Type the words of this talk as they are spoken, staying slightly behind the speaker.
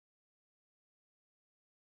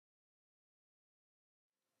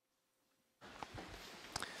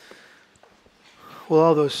Well,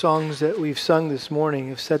 all those songs that we've sung this morning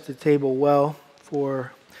have set the table well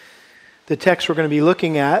for the text we're going to be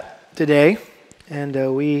looking at today.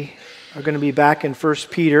 And we are going to be back in 1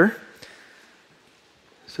 Peter.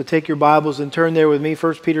 So take your Bibles and turn there with me,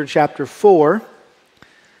 1 Peter chapter 4.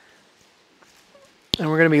 And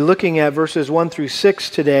we're going to be looking at verses 1 through 6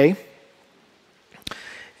 today.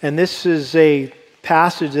 And this is a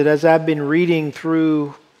passage that as I've been reading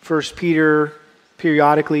through 1 Peter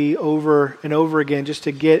periodically over and over again, just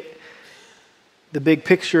to get the big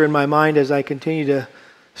picture in my mind as I continue to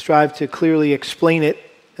strive to clearly explain it,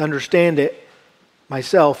 understand it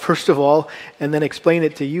myself, first of all, and then explain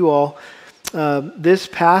it to you all. This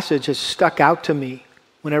passage has stuck out to me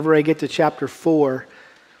whenever I get to chapter 4.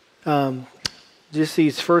 Just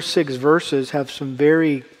these first 6 verses have some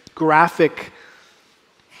very graphic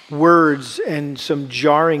words and some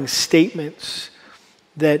jarring statements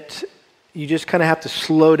that you just kind of have to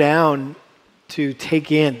slow down to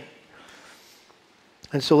take in.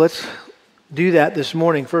 And so let's do that this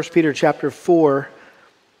morning. 1 Peter chapter 4,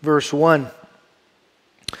 verse 1.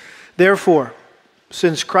 Therefore,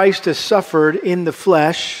 since Christ has suffered in the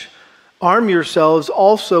flesh, arm yourselves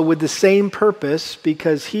also with the same purpose,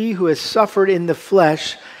 because he who has suffered in the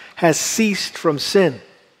flesh has ceased from sin,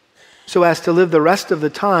 so as to live the rest of the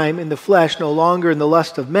time in the flesh, no longer in the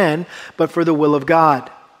lust of men, but for the will of God.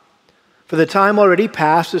 For the time already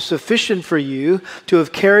past is sufficient for you to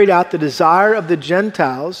have carried out the desire of the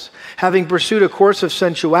Gentiles, having pursued a course of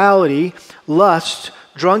sensuality, lust,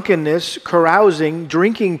 drunkenness, carousing,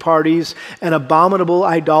 drinking parties, and abominable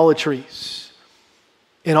idolatries.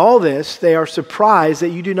 In all this, they are surprised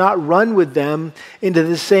that you do not run with them into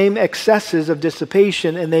the same excesses of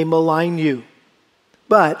dissipation, and they malign you.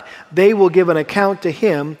 But they will give an account to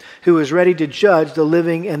him who is ready to judge the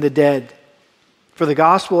living and the dead. For the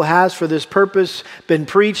gospel has for this purpose been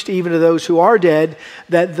preached even to those who are dead,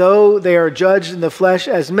 that though they are judged in the flesh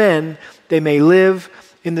as men, they may live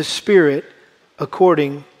in the spirit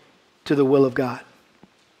according to the will of God.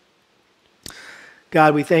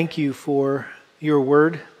 God, we thank you for your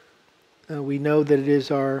word. We know that it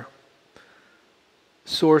is our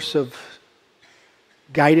source of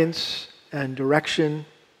guidance and direction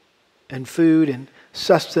and food and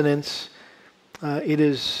sustenance. It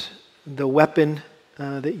is the weapon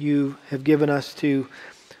that you have given us to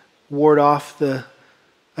ward off the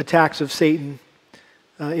attacks of Satan.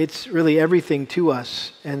 It's really everything to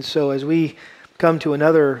us. And so as we come to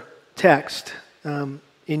another text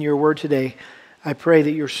in your word today, I pray that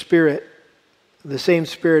your Spirit, the same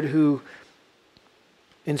Spirit who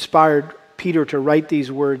inspired Peter to write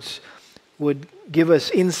these words, would give us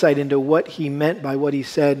insight into what he meant by what he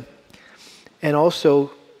said, and also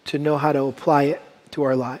to know how to apply it to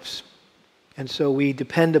our lives. And so we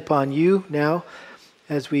depend upon you now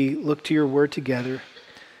as we look to your word together,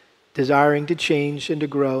 desiring to change and to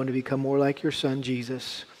grow and to become more like your Son,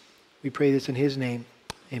 Jesus. We pray this in his name.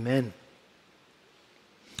 Amen.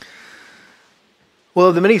 Well,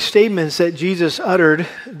 of the many statements that Jesus uttered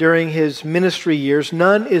during his ministry years,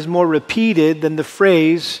 none is more repeated than the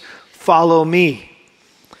phrase, "Follow me."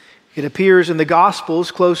 It appears in the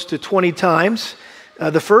Gospels close to 20 times.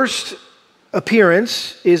 The first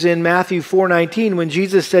appearance is in Matthew 4:19, when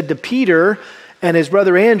Jesus said to Peter and his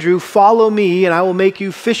brother Andrew, "Follow me, and I will make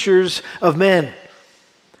you fishers of men."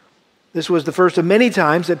 This was the first of many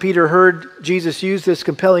times that Peter heard Jesus use this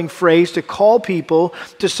compelling phrase to call people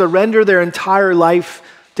to surrender their entire life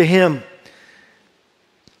to him.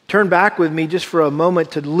 Turn back with me just for a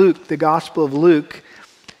moment to Luke, the Gospel of Luke.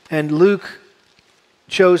 And Luke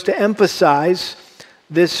chose to emphasize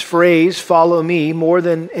this phrase, "Follow me," more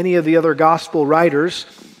than any of the other gospel writers.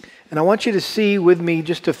 And I want you to see with me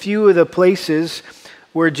just a few of the places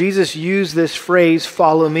where Jesus used this phrase,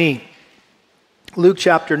 "Follow me." Luke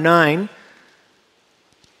chapter 9,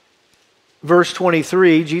 verse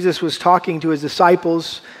 23, Jesus was talking to his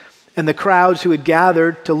disciples and the crowds who had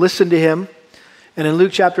gathered to listen to him. And in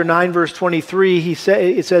Luke chapter 9, verse 23,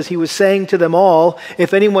 it says he was saying to them all,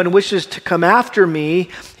 "If anyone wishes to come after me,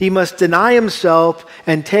 he must deny himself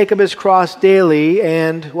and take up his cross daily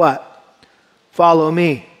and" what? "Follow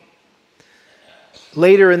me."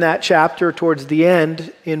 Later in that chapter, towards the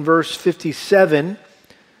end, in verse 57,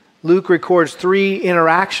 Luke records 3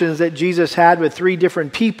 interactions that Jesus had with 3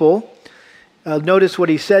 different people. Notice what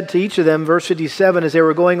he said to each of them. Verse 57, as they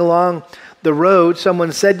were going along the road,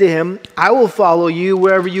 someone said to him, "I will follow you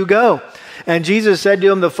wherever you go." And Jesus said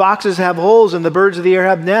to him, "The foxes have holes and the birds of the air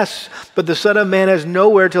have nests, but the Son of Man has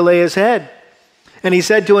nowhere to lay his head." And he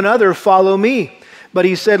said to another, "Follow me." But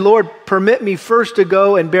he said, "Lord, permit me first to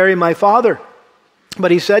go and bury my father." But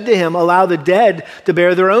he said to him, "Allow the dead to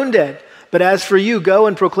bury their own dead. But as for you, go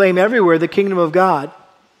and proclaim everywhere the kingdom of God."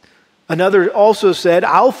 Another also said,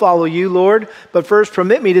 "I'll follow you, Lord, but first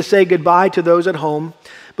permit me to say goodbye to those at home."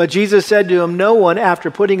 But Jesus said to him, "No one, after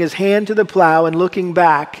putting his hand to the plow and looking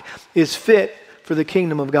back, is fit for the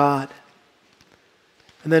kingdom of God."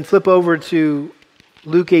 And then flip over to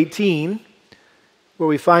Luke 18, where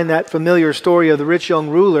we find that familiar story of the rich young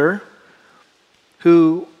ruler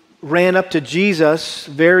who ran up to Jesus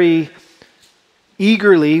very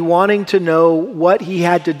eagerly, wanting to know what he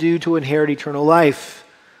had to do to inherit eternal life.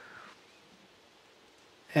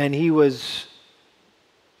 And he was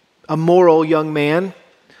a moral young man,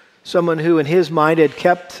 someone who in his mind had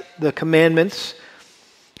kept the commandments.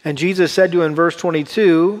 And Jesus said to him in verse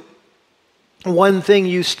 22, "One thing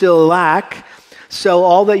you still lack. Sell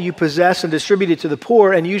all that you possess and distribute it to the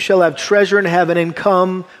poor, and you shall have treasure in heaven, and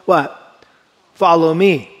come," what? "Follow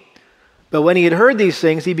me." But when he had heard these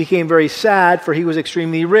things, he became very sad, for he was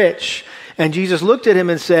extremely rich. And Jesus looked at him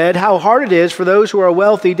and said, "How hard it is for those who are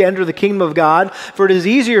wealthy to enter the kingdom of God. For it is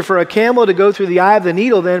easier for a camel to go through the eye of the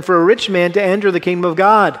needle than for a rich man to enter the kingdom of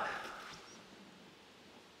God."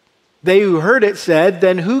 They who heard it said,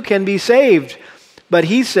 "Then who can be saved?" But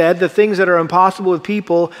he said, "The things that are impossible with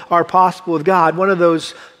people are possible with God." One of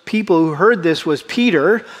those people who heard this was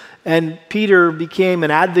Peter. And Peter became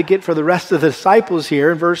an advocate for the rest of the disciples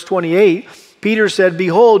here. In verse 28, Peter said,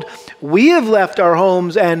 "Behold, we have left our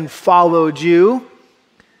homes and followed you."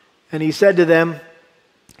 And he said to them,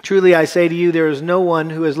 "Truly I say to you, there is no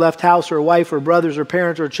one who has left house or wife or brothers or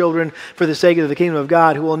parents or children for the sake of the kingdom of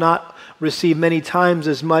God who will not receive many times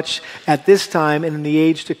as much at this time and in the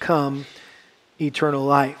age to come eternal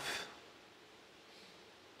life."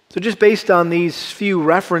 So just based on these few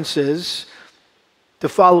references to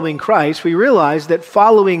following Christ, we realize that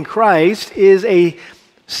following Christ is a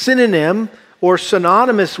synonym or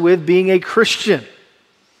synonymous with being a Christian.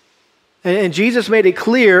 And Jesus made it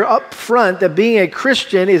clear up front that being a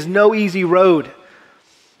Christian is no easy road.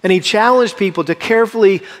 And he challenged people to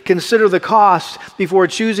carefully consider the cost before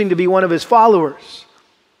choosing to be one of his followers.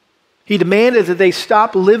 He demanded that they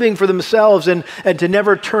stop living for themselves and to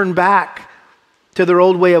never turn back to their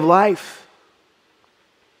old way of life.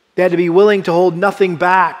 They had to be willing to hold nothing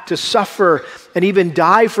back, to suffer and even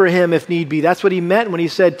die for him if need be. That's what he meant when he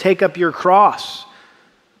said, "Take up your cross."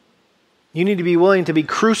 You need to be willing to be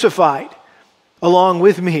crucified along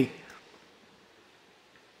with me.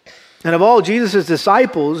 And of all Jesus'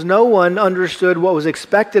 disciples, no one understood what was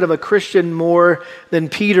expected of a Christian more than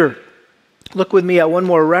Peter. Look with me at one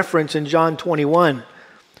more reference in John 21.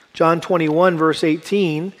 John 21, verse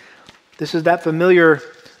 18. This is that familiar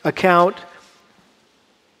account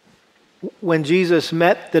when Jesus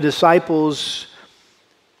met the disciples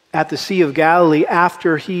at the Sea of Galilee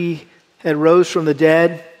after he had rose from the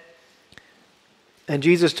dead. And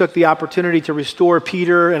Jesus took the opportunity to restore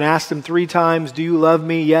Peter and asked him 3 times, "Do you love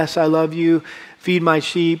me?" "Yes, I love you." "Feed my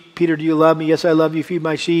sheep." "Peter, do you love me?" "Yes, I love you." "Feed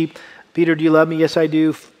my sheep." "Peter, do you love me?" "Yes, I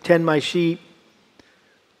do." "Tend my sheep."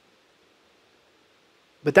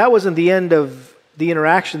 But that wasn't the end of the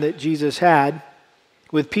interaction that Jesus had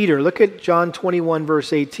with Peter. Look at John 21,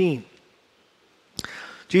 verse 18.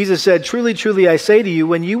 Jesus said, "Truly, truly, I say to you,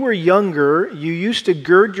 when you were younger, you used to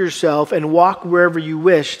gird yourself and walk wherever you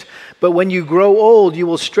wished. But when you grow old, you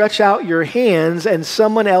will stretch out your hands, and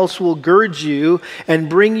someone else will gird you and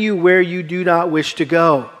bring you where you do not wish to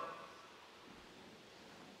go."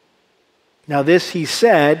 Now this he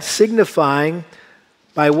said, signifying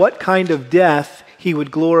by what kind of death he would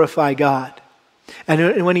glorify God.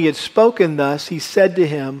 And when he had spoken thus, he said to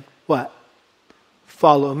him, what?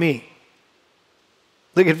 "Follow me."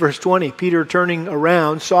 Look at verse 20. Peter, turning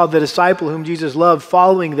around, saw the disciple whom Jesus loved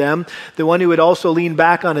following them, the one who had also leaned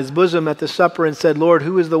back on his bosom at the supper and said, "Lord,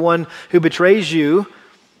 who is the one who betrays you?"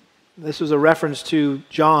 This was a reference to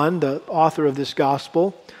John, the author of this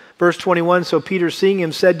gospel. Verse 21, so Peter, seeing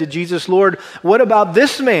him, said to Jesus, "Lord, what about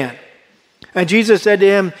this man?" And Jesus said to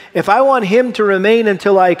him, "If I want him to remain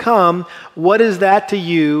until I come, what is that to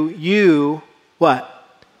you? You, what?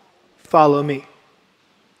 Follow me."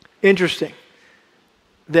 Interesting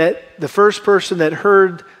that the first person that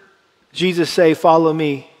heard Jesus say, "Follow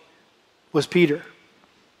me," was Peter.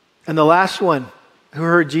 And the last one who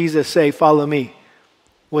heard Jesus say, "Follow me,"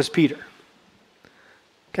 was Peter.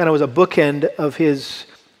 Kind of was a bookend of his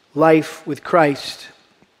life with Christ.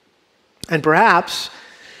 And perhaps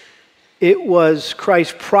it was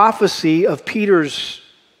Christ's prophecy of Peter's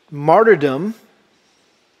martyrdom,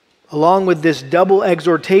 along with this double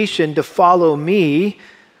exhortation to follow me,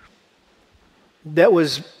 that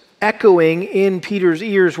was echoing in Peter's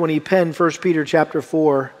ears when he penned 1 Peter chapter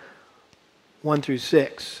 4, 1 through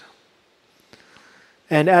 6.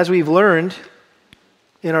 And as we've learned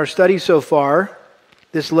in our study so far,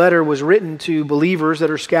 this letter was written to believers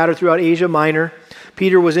that are scattered throughout Asia Minor.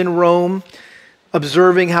 Peter was in Rome,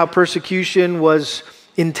 observing how persecution was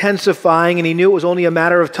intensifying, and he knew it was only a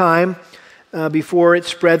matter of time before it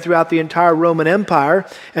spread throughout the entire Roman Empire.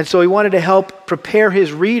 And so he wanted to help prepare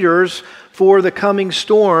his readers for the coming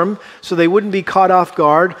storm so they wouldn't be caught off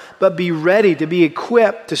guard, but be ready to be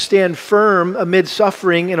equipped to stand firm amid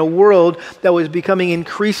suffering in a world that was becoming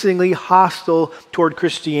increasingly hostile toward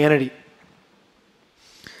Christianity.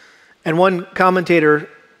 And one commentator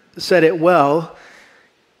said it well.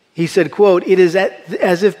 He said, quote, "It is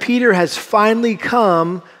as if Peter has finally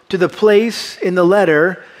come to the place in the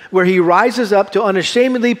letter where he rises up to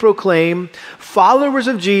unashamedly proclaim, 'Followers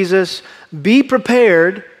of Jesus, be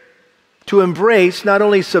prepared to embrace not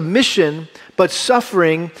only submission, but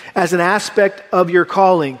suffering as an aspect of your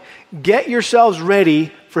calling. Get yourselves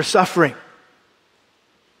ready for suffering.'"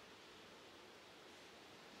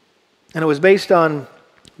 And it was based on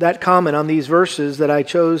that comment on these verses that I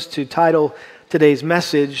chose to title today's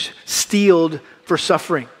message, "Steeled for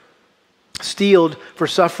Suffering." Steeled for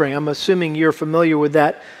suffering. I'm assuming you're familiar with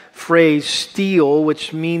that phrase, steel,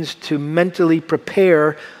 which means to mentally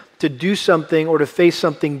prepare to do something or to face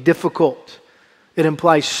something difficult. It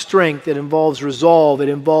implies strength. It involves resolve. It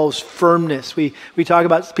involves firmness. We talk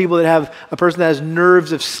about people that have a person that has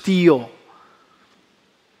nerves of steel.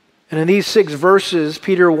 And in these 6 verses,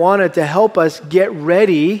 Peter wanted to help us get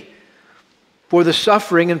ready for the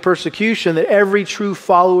suffering and persecution that every true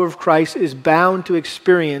follower of Christ is bound to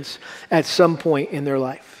experience at some point in their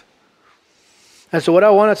life. And so what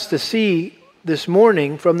I want us to see this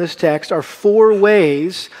morning from this text are 4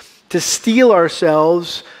 ways to steel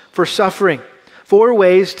ourselves for suffering. 4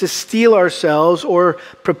 ways to steel ourselves or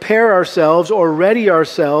prepare ourselves or ready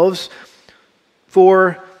ourselves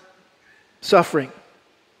for suffering.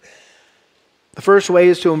 The first way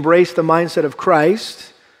is to embrace the mindset of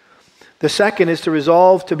Christ. The second is to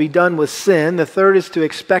resolve to be done with sin. The third is to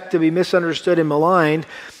expect to be misunderstood and maligned.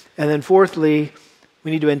 And then fourthly,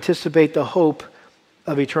 we need to anticipate the hope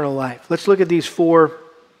of eternal life. Let's look at these 4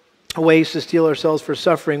 ways to steel ourselves for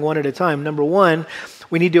suffering one at a time. Number 1,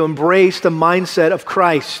 we need to embrace the mindset of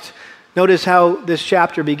Christ. Notice how this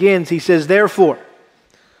chapter begins. He says, "Therefore,"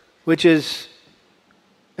 which is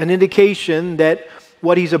an indication that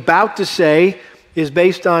what he's about to say is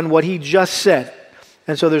based on what he just said.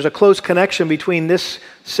 And so there's a close connection between this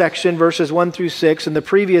section, verses 1 through 6, and the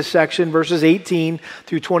previous section, verses 18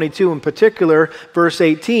 through 22. In particular, verse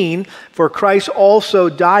 18, "For Christ also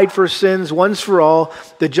died for sins once for all,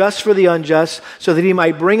 the just for the unjust, so that he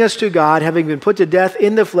might bring us to God, having been put to death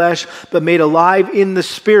in the flesh, but made alive in the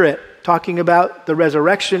Spirit." Talking about the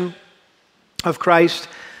resurrection of Christ.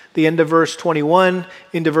 The end of verse 21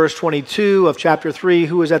 into verse 22 of chapter 3,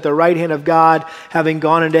 "Who is at the right hand of God, having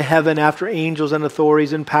gone into heaven after angels and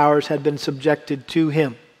authorities and powers had been subjected to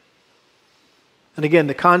him." And again,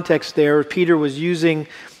 the context there, Peter was using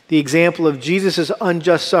the example of Jesus'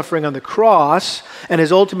 unjust suffering on the cross and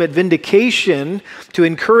his ultimate vindication to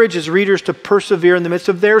encourage his readers to persevere in the midst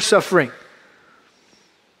of their suffering.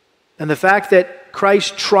 And the fact that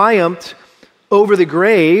Christ triumphed over the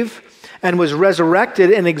grave and was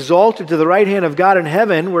resurrected and exalted to the right hand of God in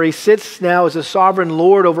heaven, where he sits now as a sovereign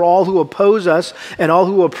Lord over all who oppose us and all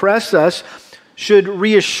who oppress us, should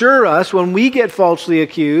reassure us when we get falsely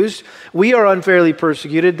accused, we are unfairly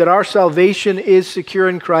persecuted, that our salvation is secure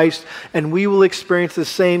in Christ, and we will experience the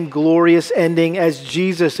same glorious ending as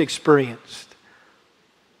Jesus experienced.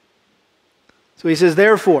 So he says,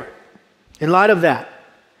 "Therefore," in light of that,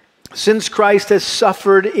 "since Christ has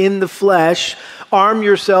suffered in the flesh, arm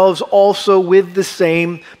yourselves also with the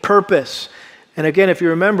same purpose." And again, if you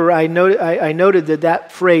remember, I noted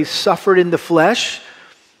that phrase, "suffered in the flesh,"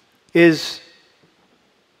 is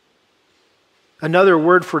another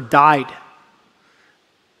word for died.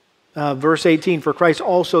 Verse 18, "For Christ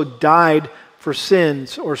also died for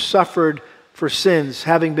sins," or suffered for sins,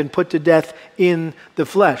 having been put to death in the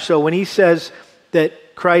flesh. So when he says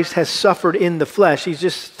that Christ has suffered in the flesh, he's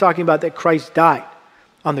just talking about that Christ died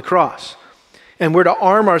on the cross. And we're to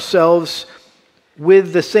arm ourselves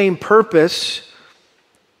with the same purpose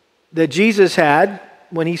that Jesus had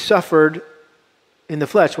when he suffered in the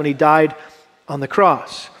flesh, when he died on the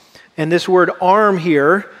cross. And this word arm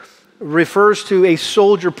here refers to a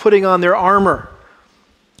soldier putting on their armor.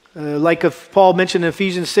 Like if Paul mentioned in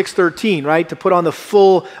Ephesians 6:13, right? To put on the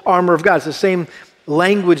full armor of God. It's the same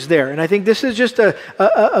language there. And I think this is just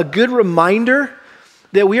a good reminder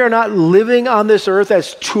that we are not living on this earth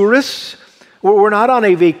as tourists. We're not on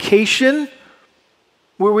a vacation.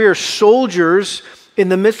 We are soldiers in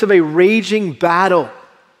the midst of a raging battle.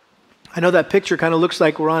 I know that picture kind of looks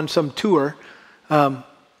like we're on some tour,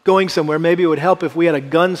 going somewhere. Maybe it would help if we had a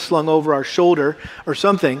gun slung over our shoulder or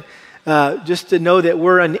something, just to know that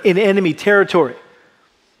we're in enemy territory.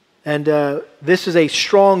 And this is a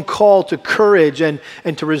strong call to courage and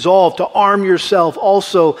to resolve, to arm yourself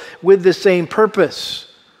also with the same purpose.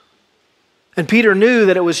 And Peter knew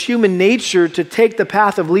that it was human nature to take the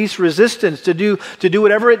path of least resistance, to do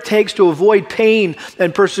whatever it takes to avoid pain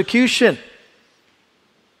and persecution.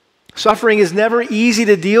 Suffering is never easy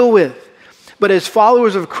to deal with. But as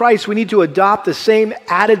followers of Christ, we need to adopt the same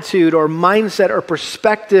attitude or mindset or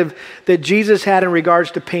perspective that Jesus had in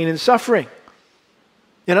regards to pain and suffering.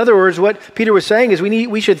 In other words, what Peter was saying is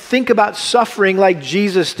we should think about suffering like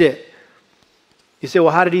Jesus did. You say,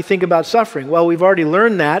 well, how did he think about suffering? Well, we've already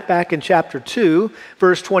learned that back in chapter 2,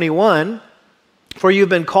 verse 21. For you've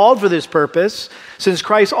been called for this purpose, since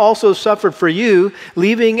Christ also suffered for you,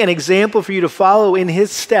 leaving an example for you to follow in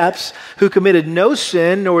his steps, who committed no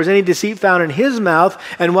sin, nor was any deceit found in his mouth,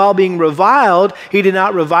 and while being reviled, he did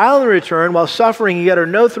not revile in return. While suffering, he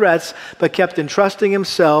uttered no threats, but kept entrusting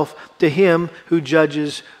himself to him who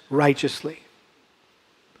judges righteously.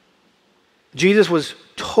 Jesus was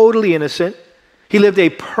totally innocent. He lived a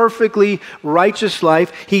perfectly righteous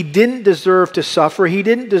life. He didn't deserve to suffer. He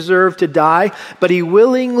didn't deserve to die, but he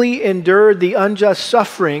willingly endured the unjust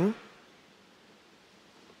suffering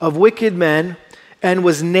of wicked men and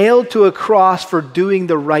was nailed to a cross for doing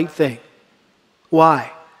the right thing.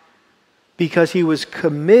 Why? Because he was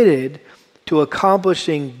committed to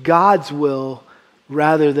accomplishing God's will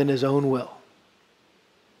rather than his own will.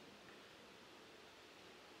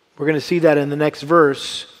 We're going to see that in the next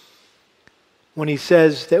verse, when he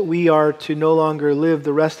says that we are to no longer live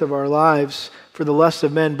the rest of our lives for the lusts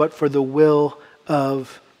of men, but for the will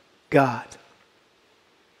of God.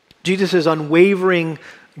 Jesus' unwavering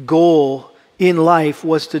goal in life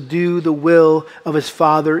was to do the will of his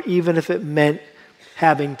Father, even if it meant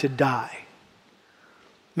having to die.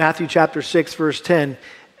 Matthew chapter 6, verse 10,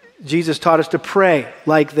 Jesus taught us to pray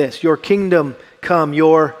like this: your kingdom come,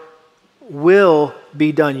 your will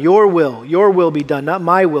be done. Your will be done, not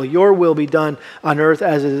my will. Your will be done on earth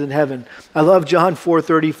as it is in heaven. I love John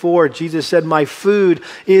 4:34. Jesus said, my food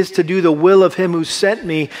is to do the will of him who sent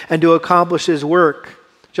me and to accomplish his work.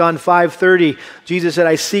 John 5:30, Jesus said,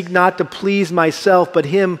 I seek not to please myself, but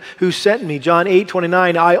him who sent me. John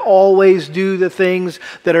 8:29, I always do the things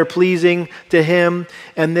that are pleasing to him.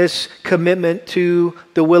 And this commitment to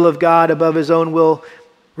the will of God above his own will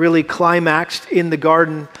really climaxed in the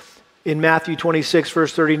garden in Matthew 26,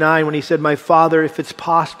 verse 39, when he said, my Father, if it's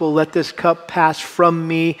possible, let this cup pass from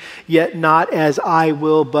me, yet not as I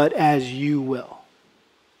will, but as you will.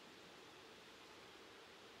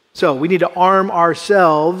 So we need to arm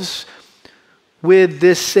ourselves with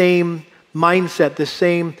this same mindset, this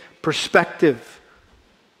same perspective,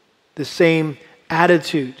 the same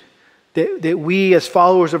attitude, that we as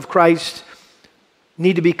followers of Christ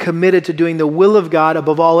need to be committed to doing the will of God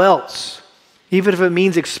above all else. Even if it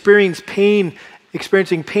means experiencing pain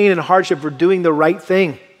and hardship for doing the right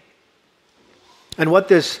thing. And what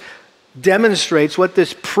this demonstrates, what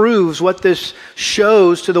this proves, what this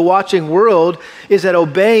shows to the watching world is that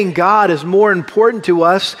obeying God is more important to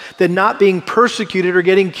us than not being persecuted or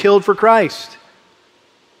getting killed for Christ.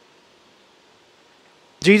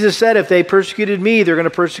 Jesus said, if they persecuted me, they're going to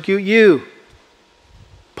persecute you.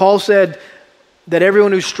 Paul said that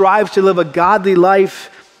everyone who strives to live a godly life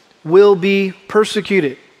will be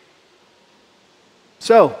persecuted.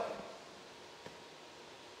 So,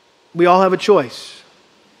 we all have a choice.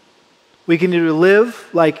 We can either live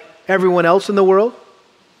like everyone else in the world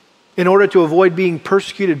in order to avoid being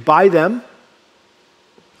persecuted by them.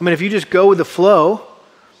 I mean, if you just go with the flow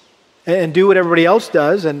and do what everybody else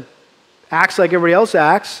does and acts like everybody else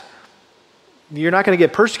acts, you're not going to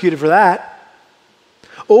get persecuted for that.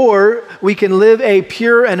 Or we can live a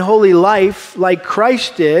pure and holy life like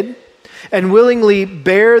Christ did and willingly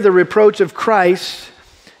bear the reproach of Christ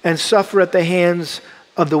and suffer at the hands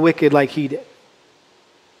of the wicked like he did.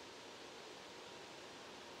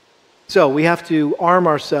 So we have to arm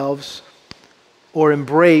ourselves or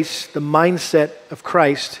embrace the mindset of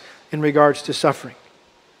Christ in regards to suffering.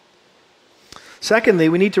 Secondly,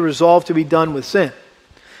 we need to resolve to be done with sin.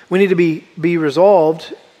 We need to be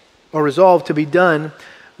resolved to be done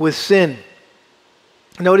with sin.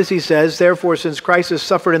 Notice he says, therefore, since Christ has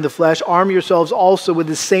suffered in the flesh, arm yourselves also with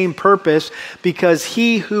the same purpose, because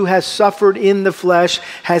he who has suffered in the flesh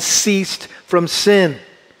has ceased from sin.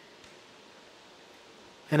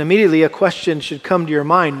 And immediately a question should come to your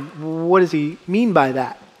mind. What does he mean by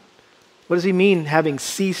that? What does he mean having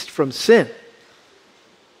ceased from sin?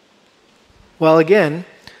 Well, again,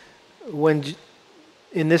 when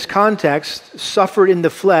in this context, suffered in the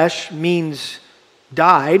flesh means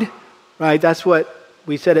died, right? That's what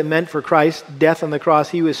we said it meant for Christ, death on the cross.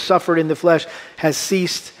 He who has suffered in the flesh has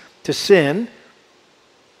ceased to sin.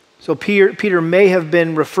 So Peter may have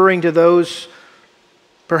been referring to those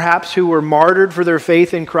perhaps who were martyred for their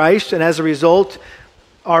faith in Christ, and as a result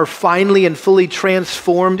are finally and fully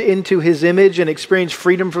transformed into his image and experience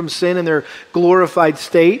freedom from sin in their glorified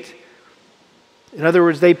state. In other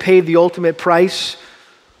words, they paid the ultimate price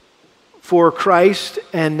for Christ,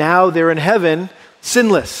 and now they're in heaven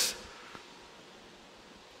sinless.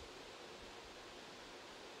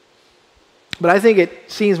 But I think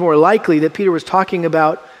it seems more likely that Peter was talking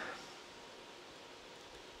about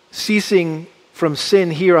ceasing from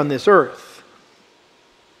sin here on this earth,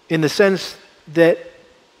 in the sense that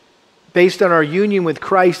based on our union with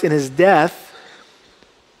Christ in his death,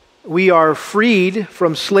 we are freed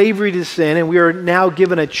from slavery to sin, and we are now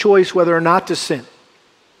given a choice whether or not to sin.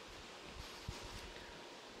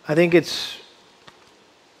 I think it's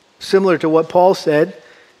similar to what Paul said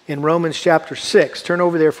in Romans chapter 6. Turn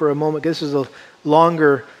over there for a moment. This is a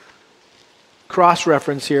longer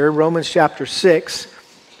cross-reference here. Romans chapter 6,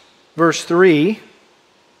 verse 3.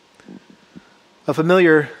 A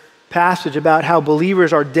familiar passage about how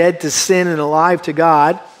believers are dead to sin and alive to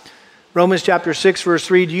God. Romans chapter 6, verse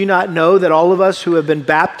 3, do you not know that all of us who have been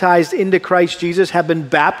baptized into Christ Jesus have been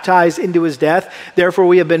baptized into his death? Therefore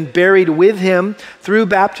we have been buried with him through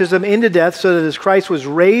baptism into death, so that as Christ was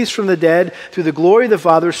raised from the dead through the glory of the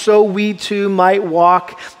Father, so we too might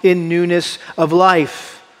walk in newness of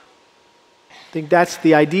life. I think that's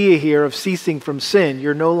the idea here of ceasing from sin.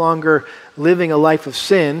 You're no longer living a life of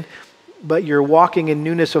sin, but you're walking in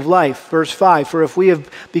newness of life. Verse 5, for if we have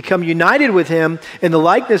become united with him in the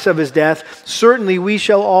likeness of his death, certainly we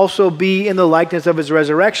shall also be in the likeness of his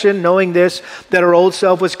resurrection, knowing this, that our old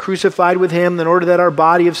self was crucified with him in order that our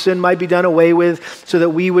body of sin might be done away with, so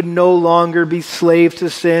that we would no longer be slaves to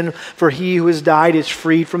sin, for he who has died is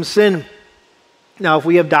freed from sin. Now, if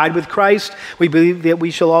we have died with Christ, we believe that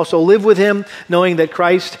we shall also live with him, knowing that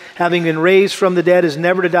Christ, having been raised from the dead, is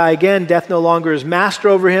never to die again. Death no longer is master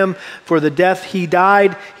over him. For the death he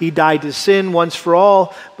died to sin once for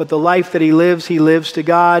all. But the life that he lives to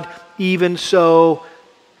God. Even so,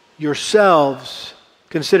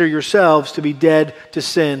 consider yourselves to be dead to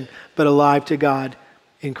sin, but alive to God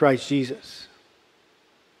in Christ Jesus.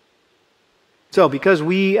 So, because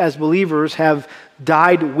we as believers have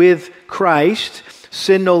died with Christ,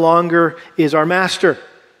 sin no longer is our master.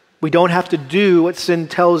 We don't have to do what sin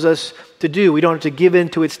tells us to do. We don't have to give in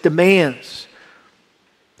to its demands.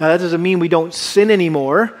 Now, that doesn't mean we don't sin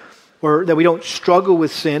anymore, or that we don't struggle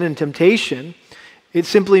with sin and temptation. It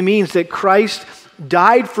simply means that Christ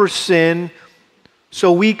died for sin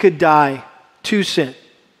so we could die to sin.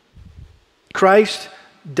 Christ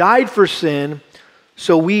died for sin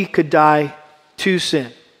so we could die to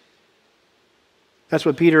sin. That's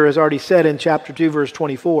what Peter has already said in chapter 2, verse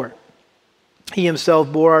 24. He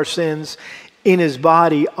himself bore our sins in his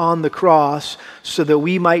body on the cross so that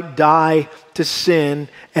we might die to sin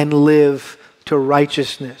and live to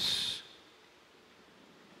righteousness.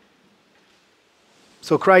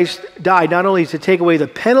 So Christ died not only to take away the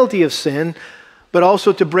penalty of sin, but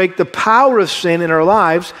also to break the power of sin in our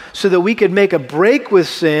lives so that we could make a break with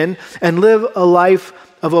sin and live a life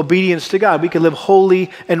of obedience to God. We can live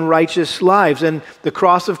holy and righteous lives, and the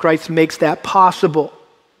cross of Christ makes that possible.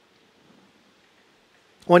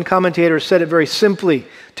 One commentator said it very simply: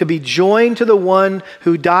 to be joined to the one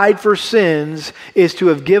who died for sins is to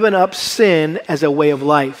have given up sin as a way of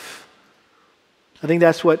life. I think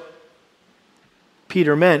that's what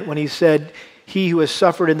Peter meant when he said, he who has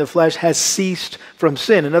suffered in the flesh has ceased from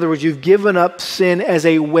sin. In other words, you've given up sin as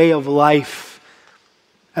a way of life,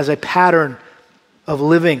 as a pattern of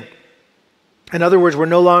living. In other words, we're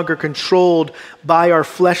no longer controlled by our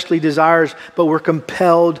fleshly desires, but we're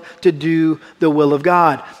compelled to do the will of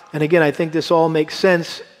God. And again, I think this all makes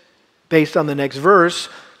sense based on the next verse,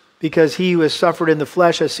 because he who has suffered in the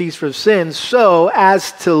flesh has ceased from sin, so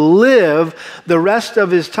as to live the rest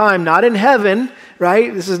of his time, not in heaven,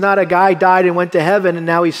 right? This is not a guy died and went to heaven and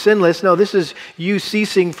now he's sinless. No, this is you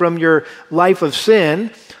ceasing from your life of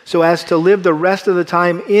sin, so as to live the rest of the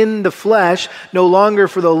time in the flesh, no longer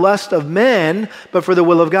for the lust of men, but for the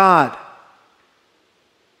will of God.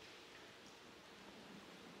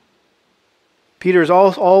 Peter's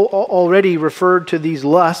already referred to these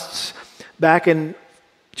lusts back in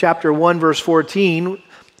chapter 1, verse 14,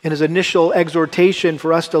 in his initial exhortation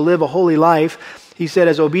for us to live a holy life. He said,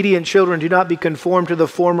 as obedient children, do not be conformed to the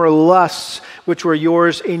former lusts which were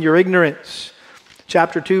yours in your ignorance.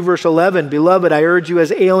 Chapter 2, verse 11, Beloved, I urge you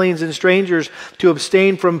as aliens and strangers to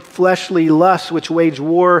abstain from fleshly lusts which wage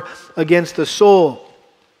war against the soul.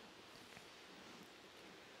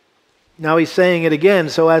 Now he's saying it again,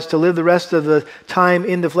 so as to live the rest of the time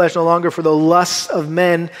in the flesh, no longer for the lusts of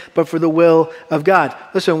men, but for the will of God.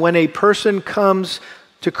 Listen, when a person comes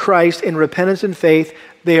to Christ in repentance and faith,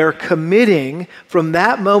 they are committing from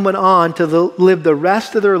that moment on to live the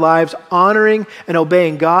rest of their lives honoring and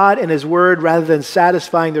obeying God and His Word rather than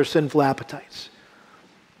satisfying their sinful appetites.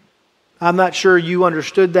 I'm not sure you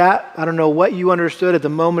understood that. I don't know what you understood at the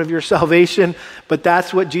moment of your salvation, but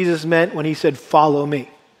that's what Jesus meant when He said, follow me.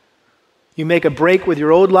 You make a break with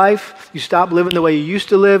your old life, you stop living the way you used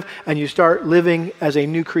to live, and you start living as a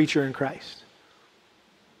new creature in Christ.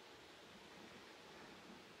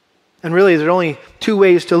 And really, there's only two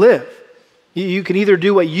ways to live. You can either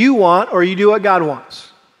do what you want or you do what God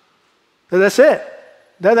wants. That's it.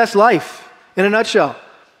 That's life in a nutshell.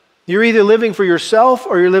 You're either living for yourself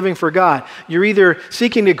or you're living for God. You're either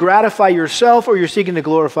seeking to gratify yourself or you're seeking to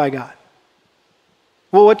glorify God.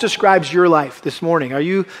 Well, what describes your life this morning? Are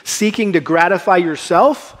you seeking to gratify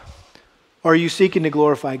yourself or are you seeking to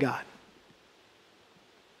glorify God?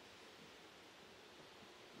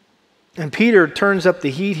 And Peter turns up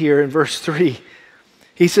the heat here in verse 3.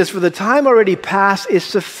 He says, For the time already past is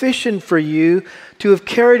sufficient for you to have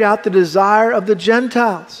carried out the desire of the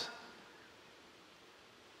Gentiles.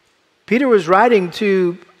 Peter was writing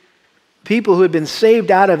to people who had been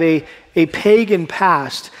saved out of a pagan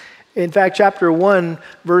past. In fact, chapter 1,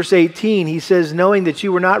 verse 18, he says, knowing that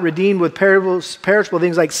you were not redeemed with perishable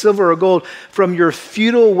things like silver or gold from your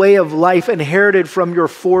futile way of life inherited from your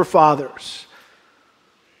forefathers.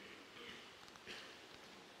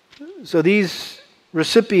 So these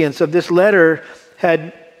recipients of this letter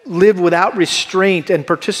had lived without restraint and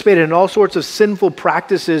participated in all sorts of sinful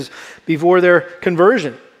practices before their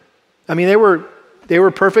conversion. I mean, they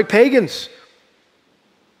were perfect pagans.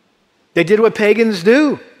 They did what pagans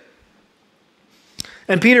do.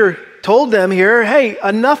 And Peter told them here, hey,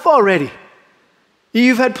 enough already.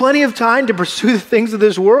 You've had plenty of time to pursue the things of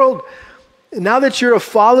this world. Now that you're a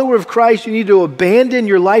follower of Christ, you need to abandon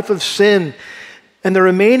your life of sin. And the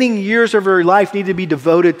remaining years of your life need to be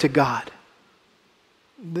devoted to God.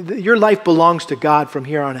 Your life belongs to God from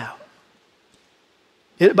here on out.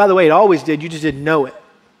 By the way, it always did. You just didn't know it.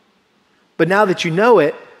 But now that you know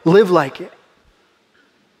it, live like it.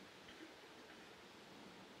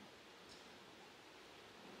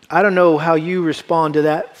 I don't know how you respond to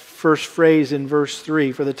that first phrase in verse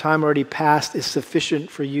 3. For the time already past is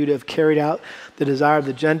sufficient for you to have carried out the desire of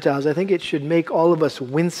the Gentiles. I think it should make all of us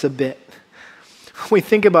wince a bit. We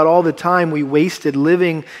think about all the time we wasted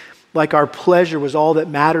living like our pleasure was all that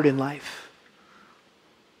mattered in life.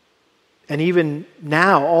 And even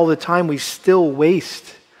now, all the time we still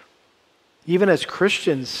waste, even as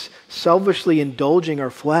Christians, selfishly indulging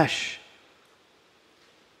our flesh.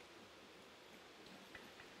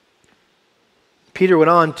 Peter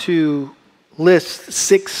went on to list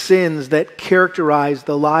 6 sins that characterize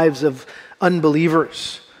the lives of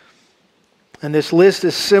unbelievers. And this list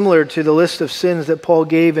is similar to the list of sins that Paul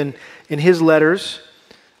gave in his letters.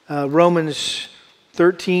 Romans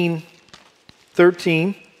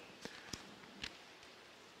 13:13.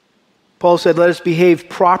 Paul said, let us behave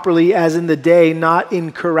properly as in the day, not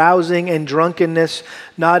in carousing and drunkenness,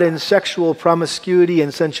 not in sexual promiscuity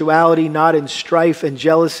and sensuality, not in strife and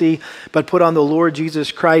jealousy, but put on the Lord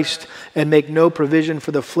Jesus Christ and make no provision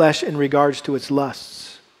for the flesh in regards to its lusts.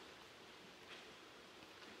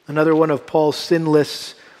 Another one of Paul's sin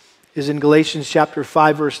lists is in Galatians chapter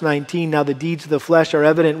 5, verse 19. Now the deeds of the flesh are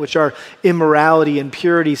evident, which are immorality,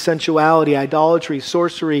 impurity, sensuality, idolatry,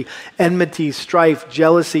 sorcery, enmity, strife,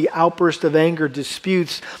 jealousy, outburst of anger,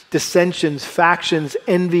 disputes, dissensions, factions,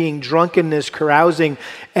 envying, drunkenness, carousing,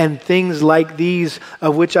 and things like these,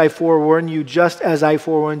 of which I forewarn you, just as I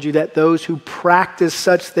forewarned you, that those who practice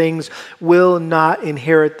such things will not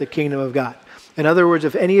inherit the kingdom of God. In other words,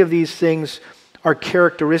 if any of these things are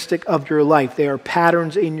characteristic of your life, they are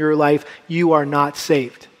patterns in your life, you are not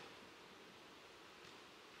saved.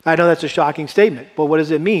 I know that's a shocking statement, but what does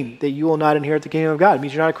it mean? That you will not inherit the kingdom of God? It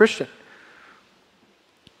means you're not a Christian.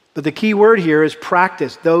 But the key word here is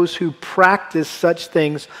practice. Those who practice such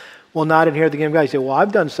things will not inherit the kingdom of God. You say, well,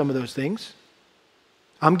 I've done some of those things.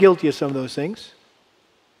 I'm guilty of some of those things.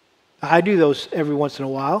 I do those every once in a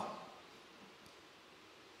while.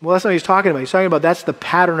 Well, that's not what he's talking about. He's talking about that's the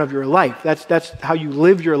pattern of your life. That's how you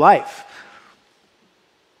live your life.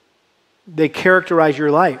 They characterize your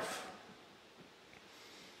life.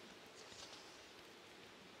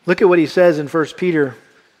 Look at what he says in 1 Peter.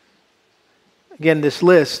 Again, this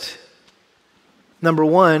list. Number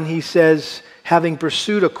one, he says, having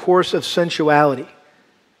pursued a course of sensuality.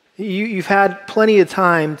 You've had plenty of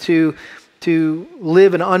time to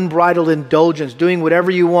live an unbridled indulgence, doing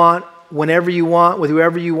whatever you want, whenever you want, with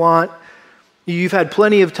whoever you want. You've had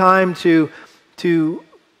plenty of time to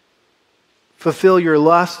fulfill your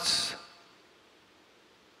lusts.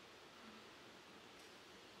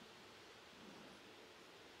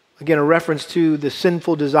 Again, a reference to the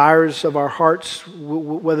sinful desires of our hearts,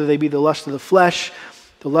 whether they be the lust of the flesh,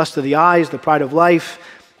 the lust of the eyes, the pride of life.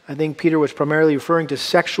 I think Peter was primarily referring to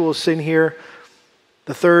sexual sin here.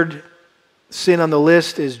 The third sin on the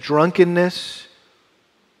list is drunkenness.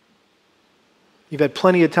 You've had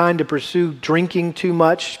plenty of time to pursue drinking too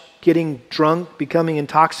much, getting drunk, becoming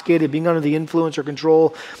intoxicated, being under the influence or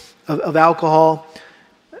control of alcohol.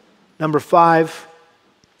 Number four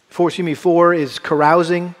is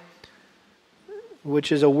carousing,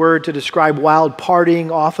 which is a word to describe wild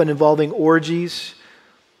partying, often involving orgies,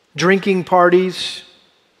 drinking parties,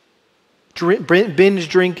 binge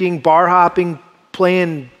drinking, bar hopping,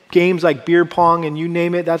 playing games like beer pong, and you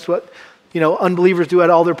name it. That's what unbelievers do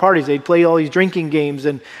at all their parties. They play all these drinking games,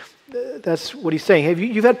 and that's what he's saying.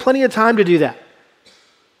 You've had plenty of time to do that.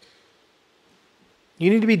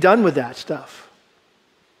 You need to be done with that stuff.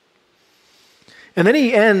 And then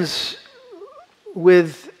he ends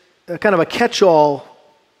with a kind of a catch-all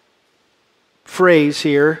phrase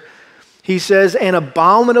here. He says, and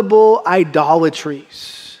abominable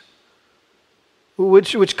idolatries,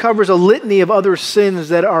 which covers a litany of other sins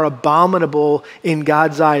that are abominable in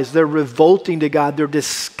God's eyes. They're revolting to God. They're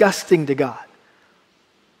disgusting to God.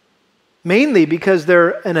 Mainly because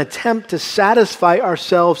they're an attempt to satisfy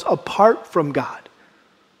ourselves apart from God.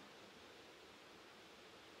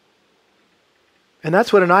 And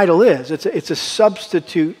that's what an idol is. It's a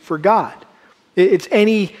substitute for God. It's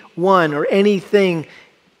anyone or anything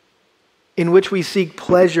in which we seek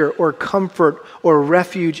pleasure or comfort or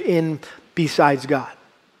refuge in besides God.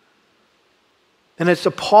 And it's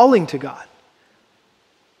appalling to God.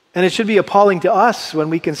 And it should be appalling to us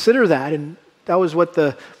when we consider that. And that was what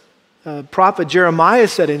the prophet Jeremiah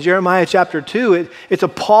said in Jeremiah chapter 2. It's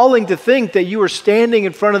appalling to think that you were standing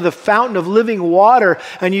in front of the fountain of living water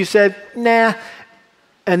and you said, nah.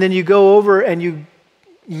 And then you go over and you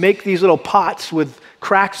make these little pots with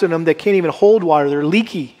cracks in them that can't even hold water. They're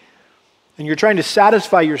leaky. And you're trying to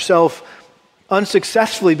satisfy yourself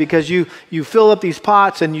unsuccessfully because you fill up these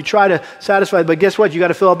pots and you try to satisfy, but guess what? You got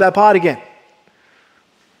to fill up that pot again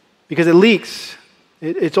because it leaks.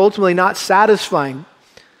 It's ultimately not satisfying.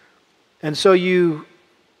 And so you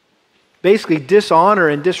basically dishonor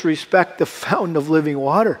and disrespect the fountain of living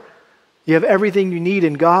water. You have everything you need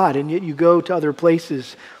in God, and yet you go to other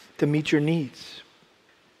places to meet your needs.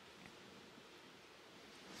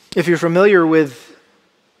 If you're familiar with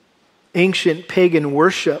ancient pagan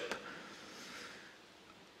worship,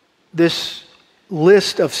 this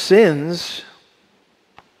list of sins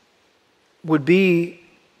would be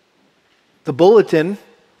the bulletin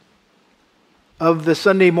of the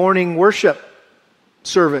Sunday morning worship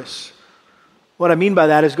service. What I mean by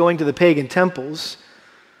that is going to the pagan temples.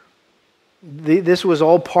 This was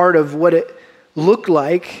all part of what it looked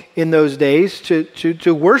like in those days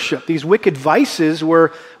to worship. These wicked vices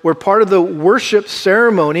were part of the worship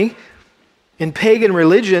ceremony in pagan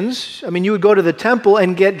religions. I mean, you would go to the temple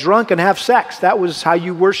and get drunk and have sex. That was how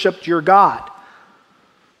you worshiped your God.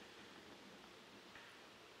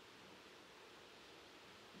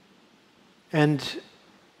 And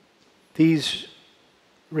these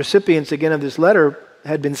recipients, again, of this letter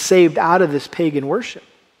had been saved out of this pagan worship.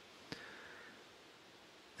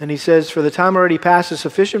 And he says, for the time already past is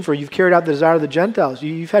sufficient for you. You've carried out the desire of the Gentiles.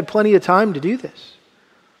 You've had plenty of time to do this.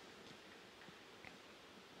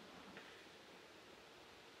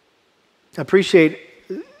 I appreciate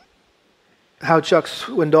how Chuck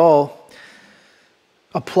Swindoll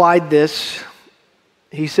applied this.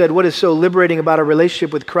 He said, what is so liberating about our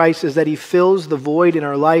relationship with Christ is that he fills the void in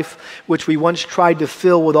our life which we once tried to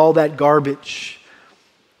fill with all that garbage.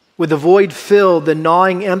 With the void filled, the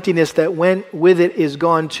gnawing emptiness that went with it is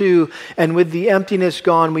gone too. And with the emptiness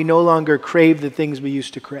gone, we no longer crave the things we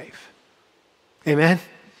used to crave. Amen?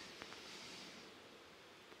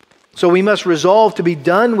 So we must resolve to be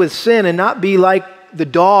done with sin and not be like the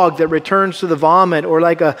dog that returns to the vomit or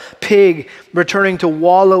like a pig returning to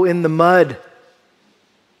wallow in the mud.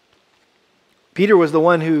 Peter was the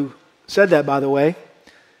one who said that, by the way.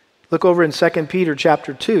 Look over in 2 Peter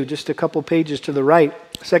chapter 2, just a couple pages to the right.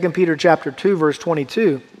 2 Peter chapter 2, verse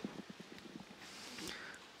 22.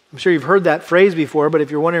 I'm sure you've heard that phrase before, but if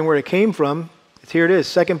you're wondering where it came from, Here it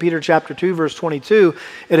is, 2 Peter chapter 2, verse 22.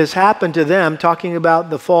 It has happened to them, talking about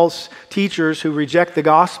the false teachers who reject the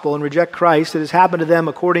gospel and reject Christ. It has happened to them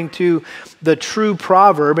according to the true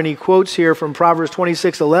proverb. And he quotes here from Proverbs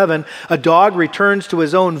 26:11, a dog returns to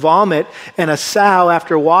his own vomit, and a sow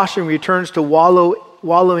after washing returns to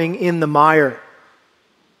wallowing in the mire.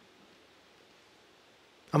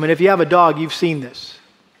 I mean, if you have a dog, you've seen this.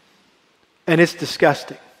 And it's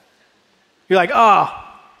disgusting. You're like, oh.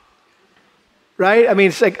 Right? I mean,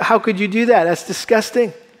 it's like, how could you do that? That's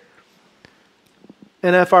disgusting.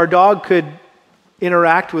 And if our dog could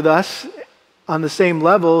interact with us on the same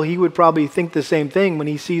level, he would probably think the same thing when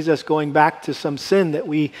he sees us going back to some sin that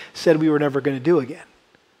we said we were never going to do again.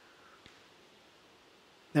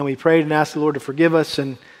 Then we prayed and asked the Lord to forgive us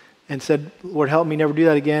and said, Lord, help me never do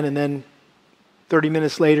that again. And then 30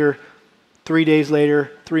 minutes later, 3 days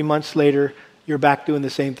later, 3 months later, you're back doing the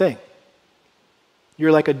same thing.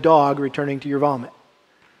 You're like a dog returning to your vomit.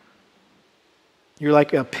 You're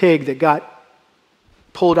like a pig that got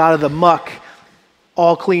pulled out of the muck,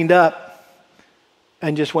 all cleaned up,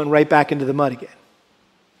 and just went right back into the mud again.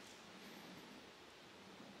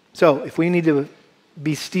 So, if we need to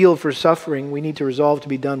be steeled for suffering, we need to resolve to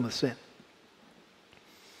be done with sin.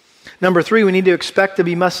 Number 3, we need to expect to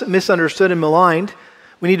be misunderstood and maligned.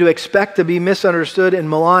 We need to expect to be misunderstood and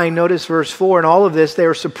maligned. Notice verse 4. In all of this, they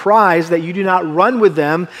are surprised that you do not run with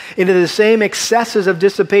them into the same excesses of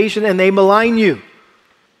dissipation, and they malign you.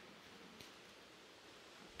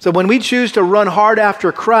 So when we choose to run hard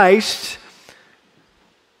after Christ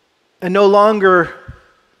and no longer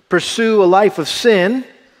pursue a life of sin,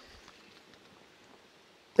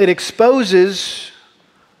 it exposes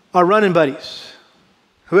our running buddies,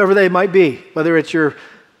 whoever they might be, whether it's your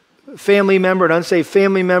family member, an unsaved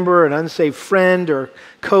family member, an unsaved friend or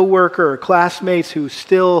co-worker or classmates who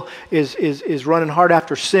still is running hard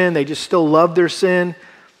after sin. They just still love their sin.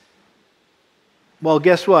 Well,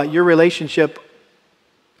 guess what? Your relationship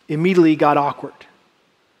immediately got awkward.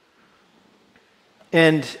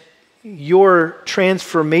 And your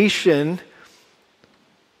transformation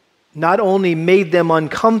not only made them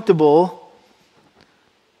uncomfortable,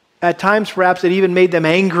 at times perhaps it even made them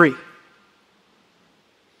angry.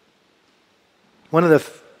 One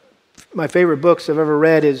of my favorite books I've ever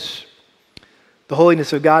read is The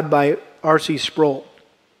Holiness of God by R.C. Sproul.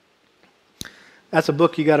 That's a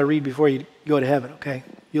book you got to read before you go to heaven, okay?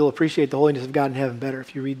 You'll appreciate the holiness of God in heaven better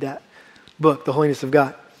if you read that book, The Holiness of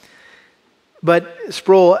God. But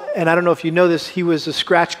Sproul, and I don't know if you know this, he was a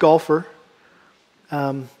scratch golfer.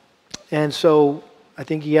 And so I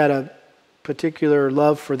think he had a particular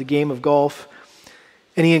love for the game of golf.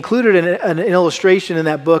 And he included an illustration in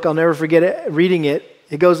that book. I'll never forget it, reading it.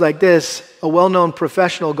 It goes like this. A well-known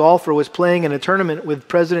professional golfer was playing in a tournament with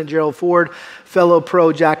President Gerald Ford, fellow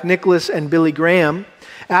pro Jack Nicklaus, and Billy Graham.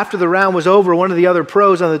 After the round was over, one of the other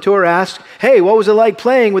pros on the tour asked, "Hey, what was it like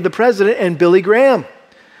playing with the president and Billy Graham?"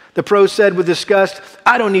 The pro said with disgust,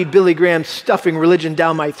 "I don't need Billy Graham stuffing religion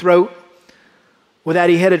down my throat." With that,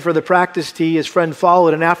 he headed for the practice tee. His friend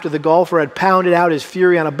followed, and after the golfer had pounded out his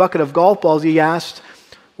fury on a bucket of golf balls, he asked,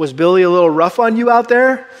 "Was Billy a little rough on you out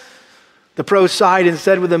there?" The pro sighed and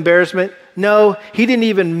said with embarrassment, "No, he didn't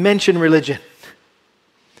even mention religion."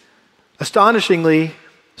 Astonishingly,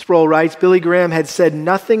 Sproul writes, Billy Graham had said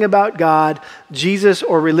nothing about God, Jesus,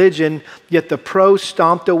 or religion, yet the pro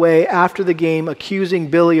stomped away after the game, accusing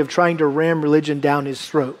Billy of trying to ram religion down his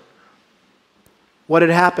throat. What had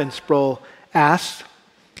happened, Sproul asked.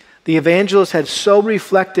 The evangelist had so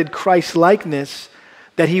reflected Christ's likeness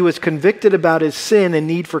that he was convicted about his sin and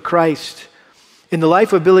need for Christ. In the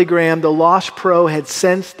life of Billy Graham, the lost pro had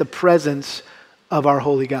sensed the presence of our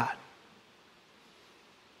holy God.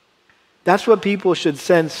 That's what people should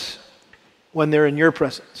sense when they're in your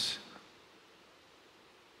presence.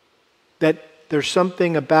 That there's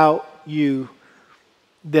something about you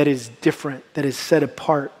that is different, that is set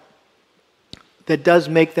apart, that does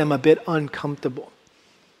make them a bit uncomfortable.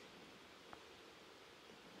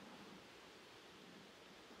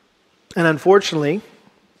 And unfortunately,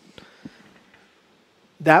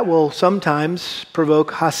 that will sometimes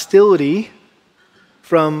provoke hostility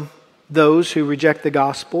from those who reject the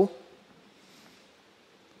gospel.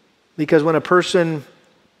 Because when a person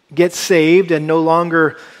gets saved and no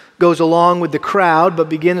longer goes along with the crowd but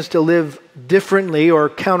begins to live differently or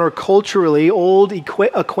counterculturally, old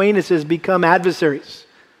acquaintances become adversaries.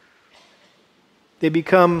 They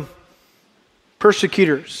become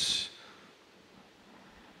persecutors.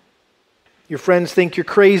 Your friends think you're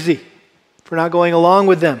crazy for not going along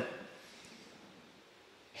with them.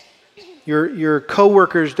 Your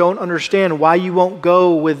coworkers don't understand why you won't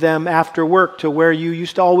go with them after work to where you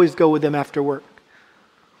used to always go with them after work.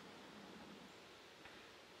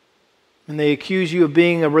 And they accuse you of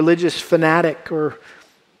being a religious fanatic or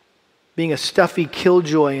being a stuffy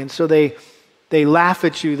killjoy. And so they laugh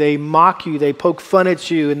at you, they mock you, they poke fun at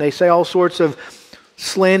you, and they say all sorts of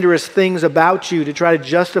slanderous things about you to try to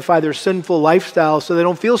justify their sinful lifestyle so they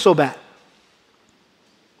don't feel so bad.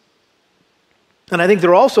 And I think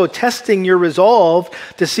they're also testing your resolve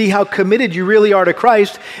to see how committed you really are to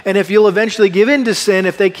Christ and if you'll eventually give in to sin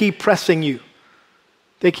if they keep pressing you,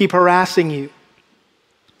 they keep harassing you,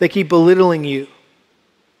 they keep belittling you.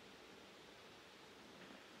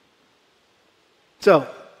 So,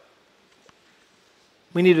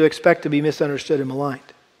 we need to expect to be misunderstood and maligned.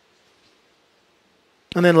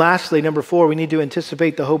 And then lastly, number 4, we need to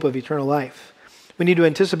anticipate the hope of eternal life. We need to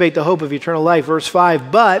anticipate the hope of eternal life. Verse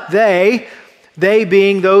 5, but they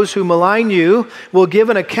being those who malign you, will give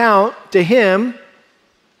an account to him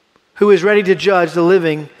who is ready to judge the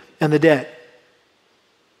living and the dead.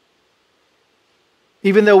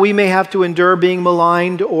 Even though we may have to endure being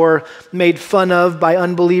maligned or made fun of by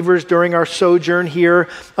unbelievers during our sojourn here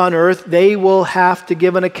on earth, they will have to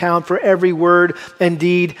give an account for every word and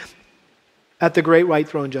deed at the great white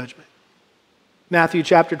throne judgment. Matthew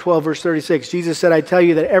chapter 12, verse 36, Jesus said, I tell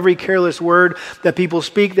you that every careless word that people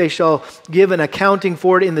speak, they shall give an accounting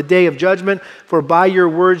for it in the day of judgment, for by your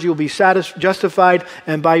words you will be justified,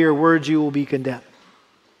 and by your words you will be condemned.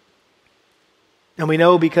 And we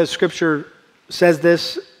know because Scripture says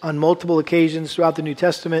this on multiple occasions throughout the New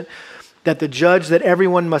Testament, that the judge that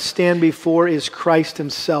everyone must stand before is Christ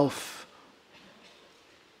himself.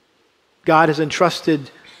 God has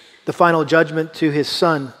entrusted the final judgment to his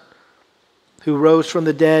Son, who rose from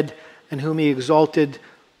the dead and whom he exalted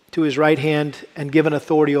to his right hand and given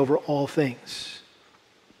authority over all things.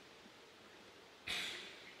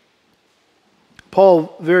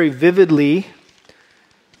 Paul very vividly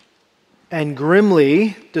and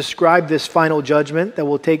grimly described this final judgment that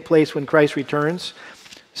will take place when Christ returns.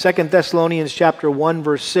 2 Thessalonians chapter 1,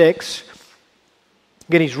 verse 6.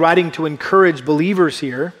 Again, he's writing to encourage believers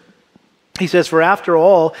here. He says, for after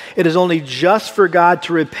all, it is only just for God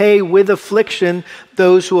to repay with affliction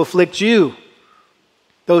those who afflict you,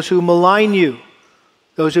 those who malign you,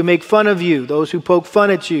 those who make fun of you, those who poke fun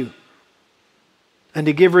at you, and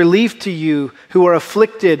to give relief to you who are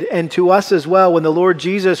afflicted, and to us as well when the Lord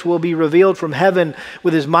Jesus will be revealed from heaven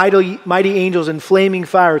with his mighty angels in flaming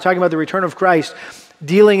fire. We're talking about the return of Christ,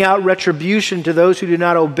 dealing out retribution to those who do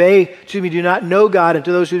not do not know God, and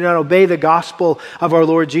to those who do not obey the gospel of our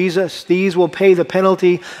Lord Jesus. These will pay the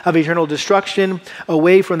penalty of eternal destruction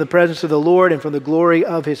away from the presence of the Lord and from the glory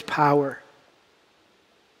of his power.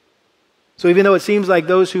 So even though it seems like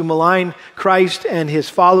those who malign Christ and his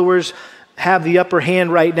followers have the upper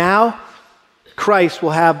hand right now, Christ will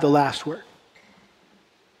have the last word.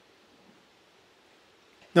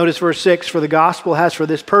 Notice verse 6, for the gospel has for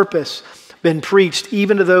this purpose been preached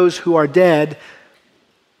even to those who are dead,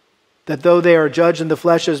 that though they are judged in the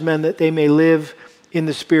flesh as men, that they may live in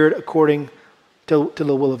the spirit according to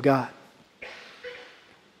the will of God.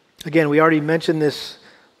 Again, we already mentioned this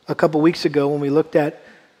a couple weeks ago when we looked at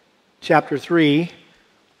chapter 3,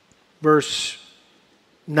 verse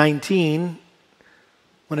 19,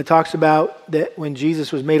 when it talks about that when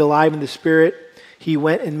Jesus was made alive in the Spirit, he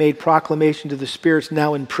went and made proclamation to the spirits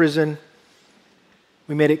now in prison.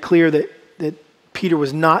 We made it clear that Peter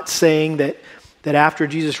was not saying that after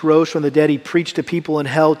Jesus rose from the dead, he preached to people in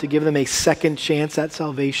hell to give them a second chance at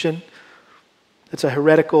salvation. That's a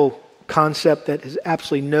heretical concept that has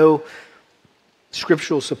absolutely no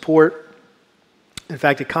scriptural support. In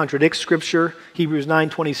fact, it contradicts Scripture. Hebrews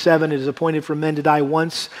 9:27, it is appointed for men to die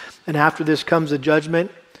once, and after this comes the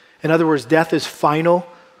judgment. In other words, death is final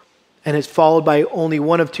and is followed by only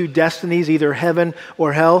one of two destinies, either heaven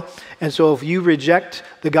or hell. And so if you reject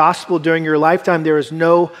the gospel during your lifetime, there is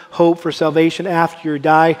no hope for salvation after you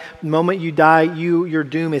die. The moment you die, your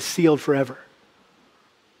doom is sealed forever.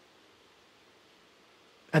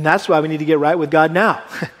 And that's why we need to get right with God now,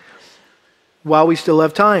 while we still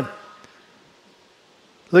have time.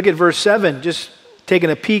 Look at verse 7, just taking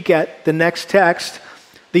a peek at the next text.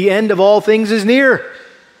 The end of all things is near.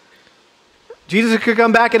 Jesus could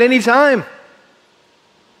come back at any time.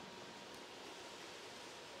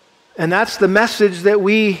 And that's the message that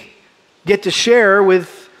we get to share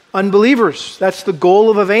with unbelievers. That's the goal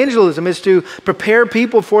of evangelism, is to prepare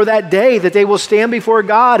people for that day that they will stand before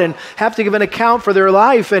God and have to give an account for their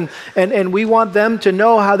life. And we want them to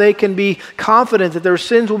know how they can be confident that their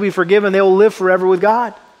sins will be forgiven. They will live forever with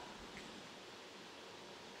God.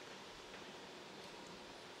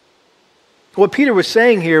 What Peter was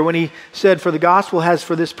saying here when he said, for the gospel has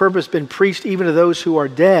for this purpose been preached even to those who are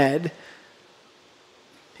dead,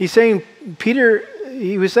 he's saying, Peter,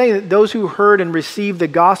 he was saying that those who heard and received the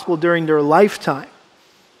gospel during their lifetime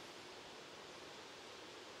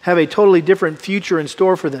have a totally different future in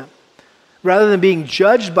store for them. Rather than being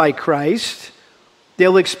judged by Christ,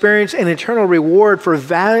 they'll experience an eternal reward for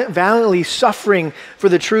valiantly suffering for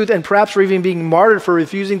the truth and perhaps for even being martyred for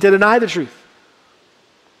refusing to deny the truth.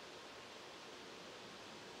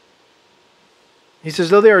 He says,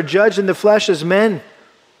 though they are judged in the flesh as men,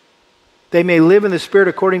 they may live in the Spirit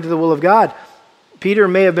according to the will of God. Peter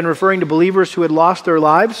may have been referring to believers who had lost their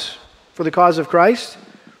lives for the cause of Christ.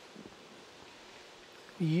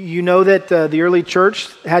 You know that the early church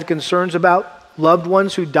had concerns about loved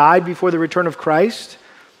ones who died before the return of Christ.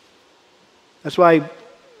 That's why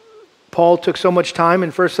Paul took so much time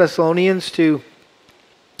in 1 Thessalonians to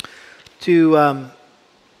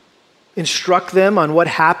instruct them on what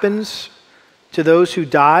happens to those who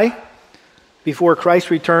die before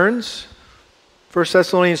Christ returns. 1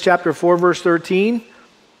 Thessalonians chapter 4, verse 13.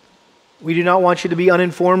 We do not want you to be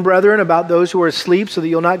uninformed, brethren, about those who are asleep, so that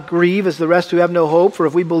you'll not grieve as the rest who have no hope. For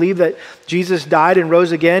if we believe that Jesus died and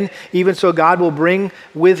rose again, even so God will bring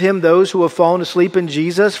with him those who have fallen asleep in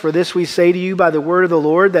Jesus. For this we say to you by the word of the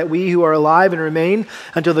Lord, that we who are alive and remain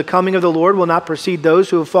until the coming of the Lord will not precede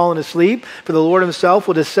those who have fallen asleep. For the Lord himself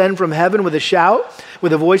will descend from heaven with a shout,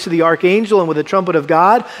 with the voice of the archangel and with the trumpet of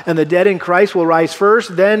God, and the dead in Christ will rise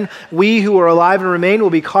first. Then we who are alive and remain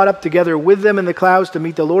will be caught up together with them in the clouds to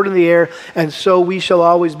meet the Lord in the air, and so we shall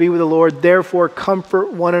always be with the Lord. Therefore,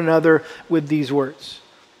 comfort one another with these words.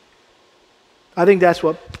 I think that's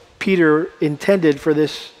what Peter intended for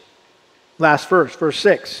this last verse, verse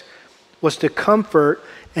 6, was to comfort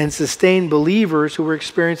and sustain believers who were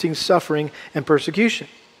experiencing suffering and persecution.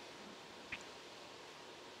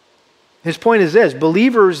 His point is this: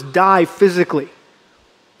 believers die physically.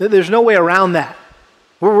 There's no way around that.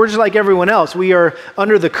 We're just like everyone else. We are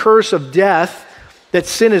under the curse of death that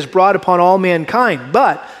sin has brought upon all mankind.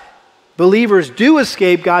 But believers do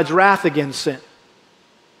escape God's wrath against sin.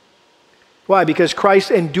 Why? Because Christ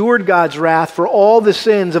endured God's wrath for all the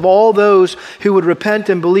sins of all those who would repent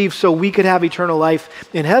and believe, so we could have eternal life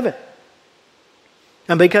in heaven.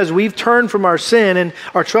 And because we've turned from our sin and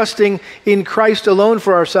are trusting in Christ alone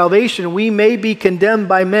for our salvation, we may be condemned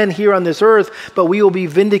by men here on this earth, but we will be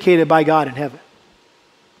vindicated by God in heaven.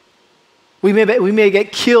 We may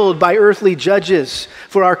get killed by earthly judges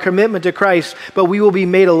for our commitment to Christ, but we will be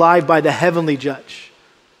made alive by the heavenly judge,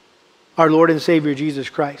 our Lord and Savior Jesus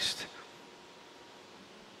Christ.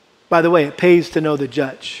 By the way, it pays to know the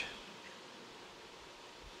judge.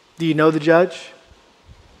 Do you know the judge?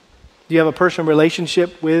 Do you have a personal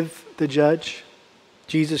relationship with the judge,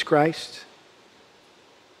 Jesus Christ?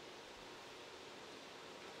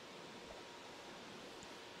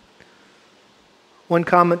 One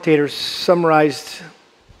commentator summarized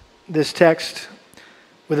this text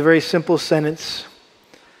with a very simple sentence.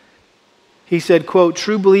 He said, quote,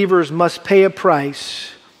 "True believers must pay a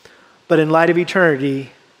price, but in light of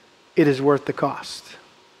eternity, it is worth the cost."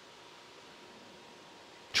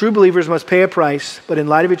 True believers must pay a price, but in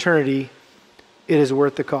light of eternity, it is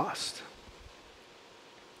worth the cost.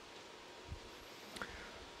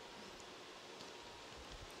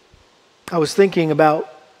 I was thinking about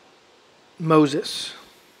Moses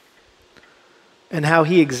and how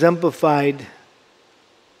he exemplified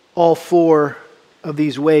all four of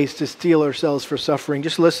these ways to steel ourselves for suffering.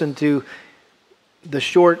 Just listen to the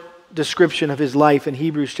short description of his life in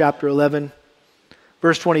Hebrews chapter 11,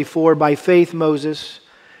 verse 24. By faith, Moses,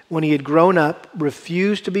 when he had grown up,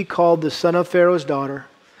 refused to be called the son of Pharaoh's daughter,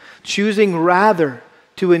 choosing rather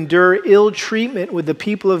to endure ill treatment with the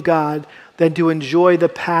people of God than to enjoy the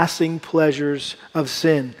passing pleasures of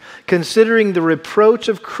sin, considering the reproach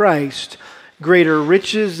of Christ greater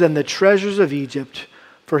riches than the treasures of Egypt,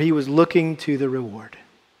 for he was looking to the reward.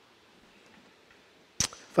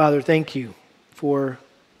 Father, thank you for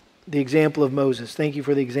the example of Moses. Thank you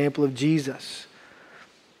for the example of Jesus.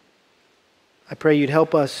 I pray you'd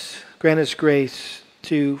help us, grant us grace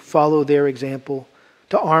to follow their example,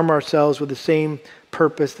 to arm ourselves with the same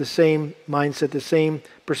purpose, the same mindset, the same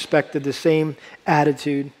perspective, the same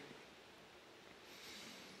attitude,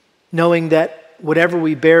 knowing that whatever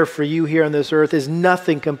we bear for you here on this earth is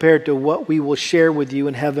nothing compared to what we will share with you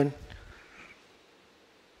in heaven.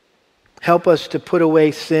 Help us to put away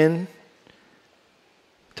sin,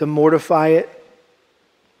 to mortify it,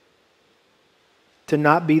 to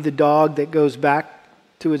not be the dog that goes back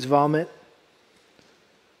to its vomit,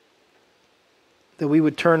 that we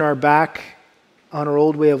would turn our back on our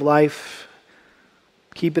old way of life,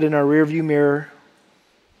 keep it in our rearview mirror,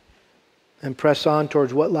 and press on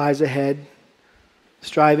towards what lies ahead,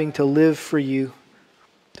 striving to live for you,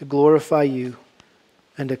 to glorify you,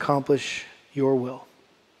 and accomplish your will.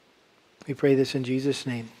 We pray this in Jesus'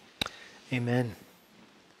 name. Amen.